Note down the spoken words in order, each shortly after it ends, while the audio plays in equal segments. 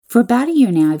For about a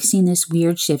year now, I've seen this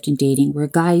weird shift in dating where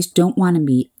guys don't want to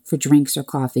meet for drinks or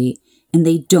coffee, and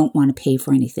they don't want to pay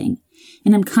for anything.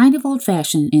 And I'm kind of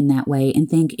old-fashioned in that way and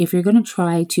think if you're going to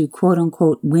try to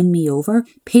quote-unquote win me over,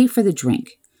 pay for the drink.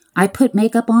 I put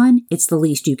makeup on, it's the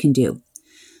least you can do.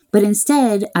 But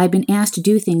instead, I've been asked to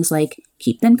do things like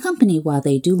keep them company while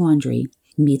they do laundry,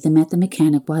 meet them at the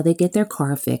mechanic while they get their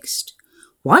car fixed,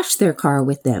 wash their car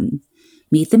with them,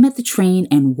 meet them at the train,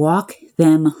 and walk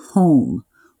them home.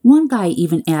 One guy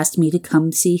even asked me to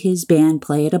come see his band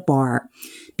play at a bar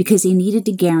because he needed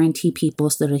to guarantee people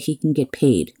so that he can get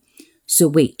paid. So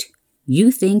wait,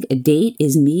 you think a date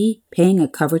is me paying a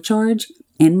cover charge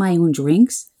and my own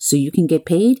drinks so you can get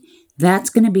paid?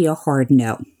 That's going to be a hard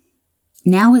no.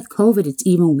 Now with COVID, it's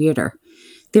even weirder.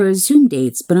 There are Zoom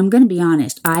dates, but I'm going to be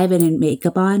honest, I haven't had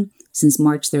makeup on since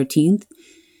March 13th,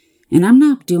 and I'm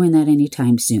not doing that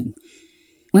anytime soon.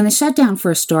 When the shutdown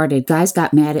first started, guys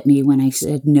got mad at me when I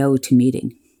said no to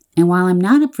meeting. And while I'm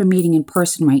not up for meeting in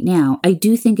person right now, I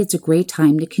do think it's a great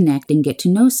time to connect and get to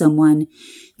know someone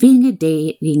via a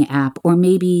dating app or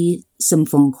maybe some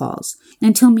phone calls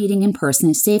until meeting in person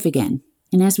is safe again.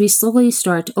 And as we slowly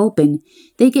start to open,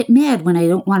 they get mad when I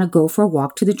don't want to go for a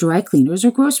walk to the dry cleaners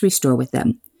or grocery store with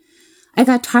them. I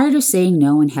got tired of saying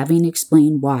no and having to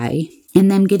explain why and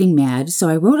them getting mad, so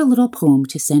I wrote a little poem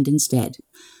to send instead.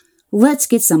 Let's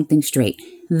get something straight.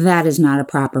 That is not a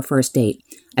proper first date.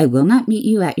 I will not meet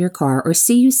you at your car or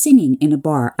see you singing in a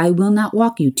bar. I will not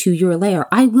walk you to your lair.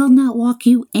 I will not walk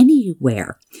you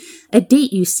anywhere. A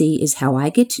date, you see, is how I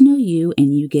get to know you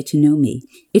and you get to know me.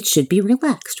 It should be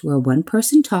relaxed, where one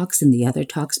person talks and the other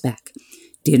talks back.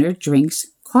 Dinner, drinks,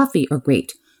 coffee are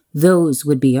great. Those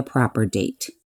would be a proper date.